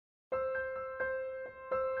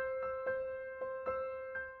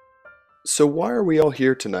So why are we all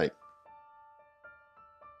here tonight?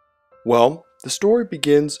 Well, the story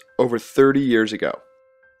begins over 30 years ago.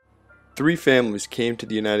 Three families came to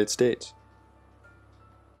the United States.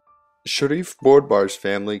 Sharif Bordbar's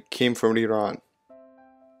family came from Iran,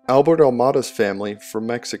 Albert Almada's family from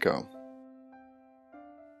Mexico,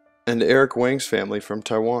 and Eric Wang's family from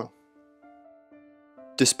Taiwan.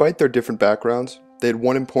 Despite their different backgrounds, they had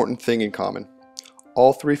one important thing in common.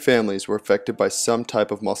 All three families were affected by some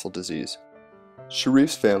type of muscle disease.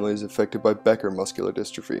 Sharif's family is affected by Becker muscular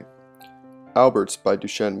dystrophy, Albert's by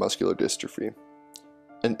Duchenne muscular dystrophy,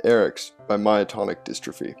 and Eric's by myotonic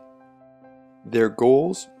dystrophy. Their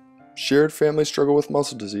goals, shared family struggle with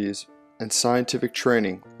muscle disease, and scientific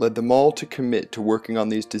training led them all to commit to working on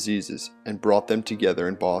these diseases and brought them together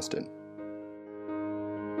in Boston.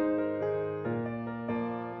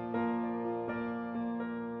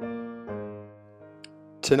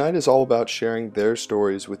 Tonight is all about sharing their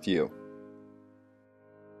stories with you.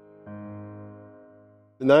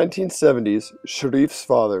 In the 1970s, Sharif's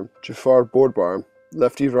father, Jafar Bordbar,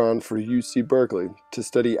 left Iran for UC Berkeley to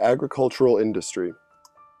study agricultural industry.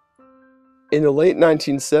 In the late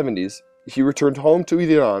 1970s, he returned home to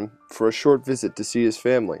Iran for a short visit to see his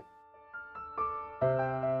family.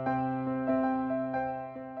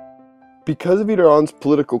 Because of Iran's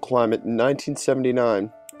political climate in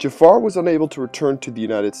 1979, Jafar was unable to return to the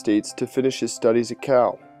United States to finish his studies at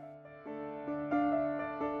Cal.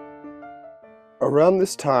 Around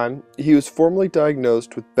this time, he was formally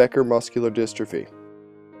diagnosed with Becker muscular dystrophy.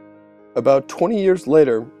 About 20 years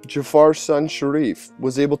later, Jafar's son Sharif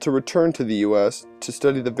was able to return to the U.S. to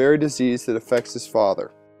study the very disease that affects his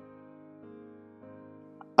father.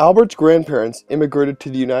 Albert's grandparents immigrated to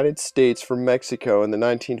the United States from Mexico in the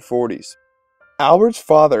 1940s. Albert's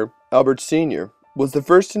father, Albert Sr., was the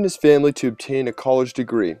first in his family to obtain a college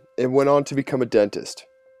degree and went on to become a dentist.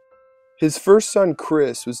 His first son,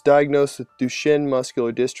 Chris, was diagnosed with Duchenne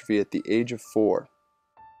muscular dystrophy at the age of 4.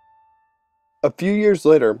 A few years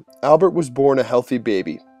later, Albert was born a healthy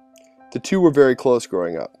baby. The two were very close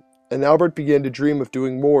growing up, and Albert began to dream of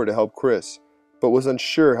doing more to help Chris, but was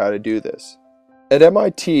unsure how to do this. At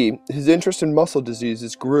MIT, his interest in muscle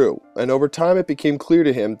diseases grew, and over time it became clear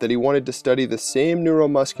to him that he wanted to study the same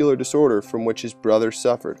neuromuscular disorder from which his brother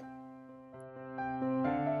suffered.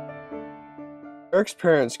 Eric's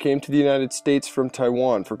parents came to the United States from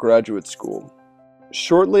Taiwan for graduate school.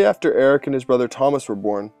 Shortly after Eric and his brother Thomas were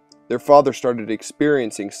born, their father started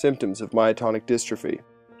experiencing symptoms of myotonic dystrophy.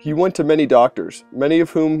 He went to many doctors, many of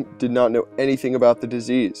whom did not know anything about the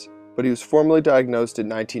disease, but he was formally diagnosed in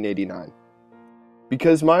 1989.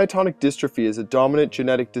 Because myotonic dystrophy is a dominant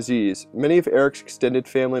genetic disease, many of Eric's extended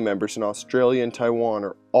family members in Australia and Taiwan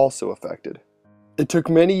are also affected. It took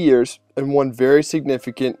many years and one very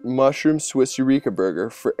significant mushroom Swiss Eureka burger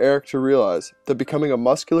for Eric to realize that becoming a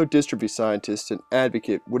muscular dystrophy scientist and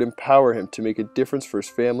advocate would empower him to make a difference for his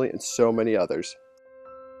family and so many others.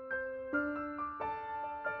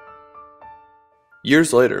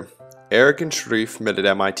 Years later, Eric and Sharif met at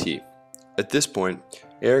MIT. At this point,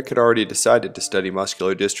 Eric had already decided to study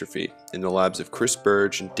muscular dystrophy in the labs of Chris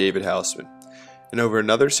Burge and David Hausman, and over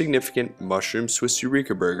another significant mushroom Swiss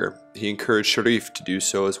Eureka burger, he encouraged Sharif to do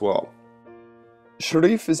so as well.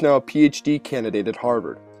 Sharif is now a PhD candidate at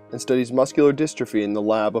Harvard and studies muscular dystrophy in the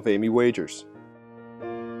lab of Amy Wagers.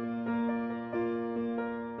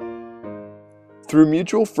 Through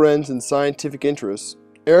mutual friends and scientific interests,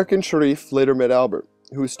 Eric and Sharif later met Albert,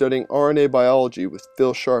 who was studying RNA biology with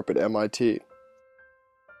Phil Sharp at MIT.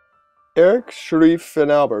 Eric, Sharif,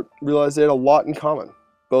 and Albert realized they had a lot in common,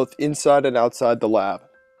 both inside and outside the lab.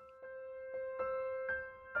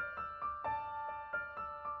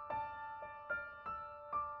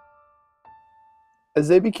 As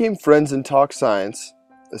they became friends and talked science,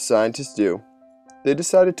 as scientists do, they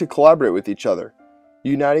decided to collaborate with each other,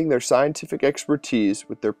 uniting their scientific expertise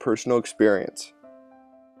with their personal experience.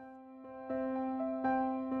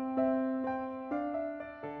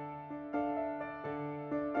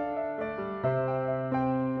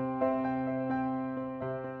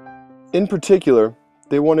 In particular,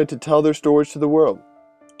 they wanted to tell their stories to the world,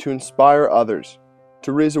 to inspire others,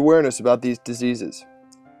 to raise awareness about these diseases,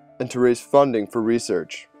 and to raise funding for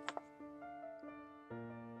research.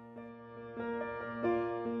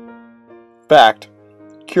 Fact: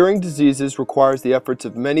 curing diseases requires the efforts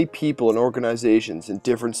of many people and organizations in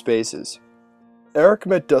different spaces. Eric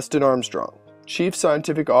met Dustin Armstrong, Chief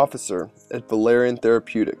Scientific Officer at Valerian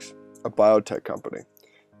Therapeutics, a biotech company,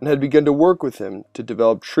 and had begun to work with him to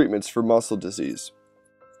develop treatments for muscle disease.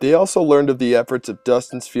 They also learned of the efforts of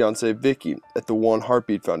Dustin's fiancée Vicky at the One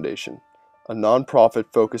Heartbeat Foundation, a nonprofit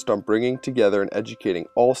focused on bringing together and educating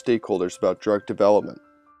all stakeholders about drug development.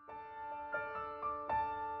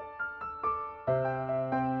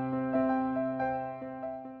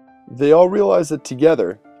 They all realized that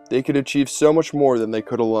together, they could achieve so much more than they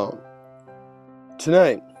could alone.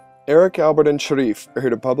 Tonight, Eric, Albert, and Sharif are here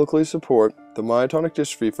to publicly support the Myotonic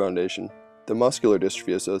Dystrophy Foundation, the Muscular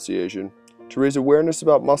Dystrophy Association, to raise awareness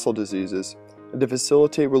about muscle diseases and to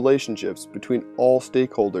facilitate relationships between all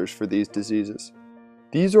stakeholders for these diseases.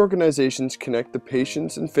 These organizations connect the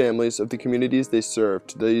patients and families of the communities they serve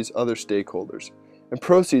to these other stakeholders, and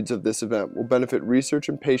proceeds of this event will benefit research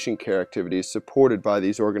and patient care activities supported by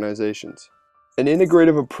these organizations. An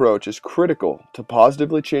integrative approach is critical to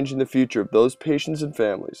positively changing the future of those patients and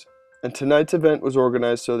families, and tonight's event was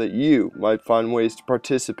organized so that you might find ways to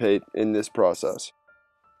participate in this process.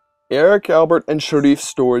 Eric, Albert, and Sharif's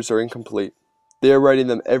stories are incomplete. They are writing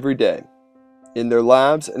them every day, in their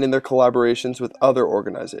labs and in their collaborations with other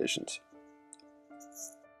organizations.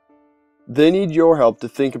 They need your help to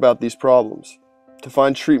think about these problems, to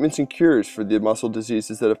find treatments and cures for the muscle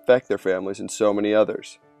diseases that affect their families and so many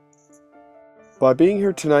others. By being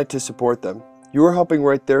here tonight to support them, you are helping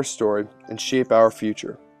write their story and shape our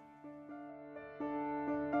future.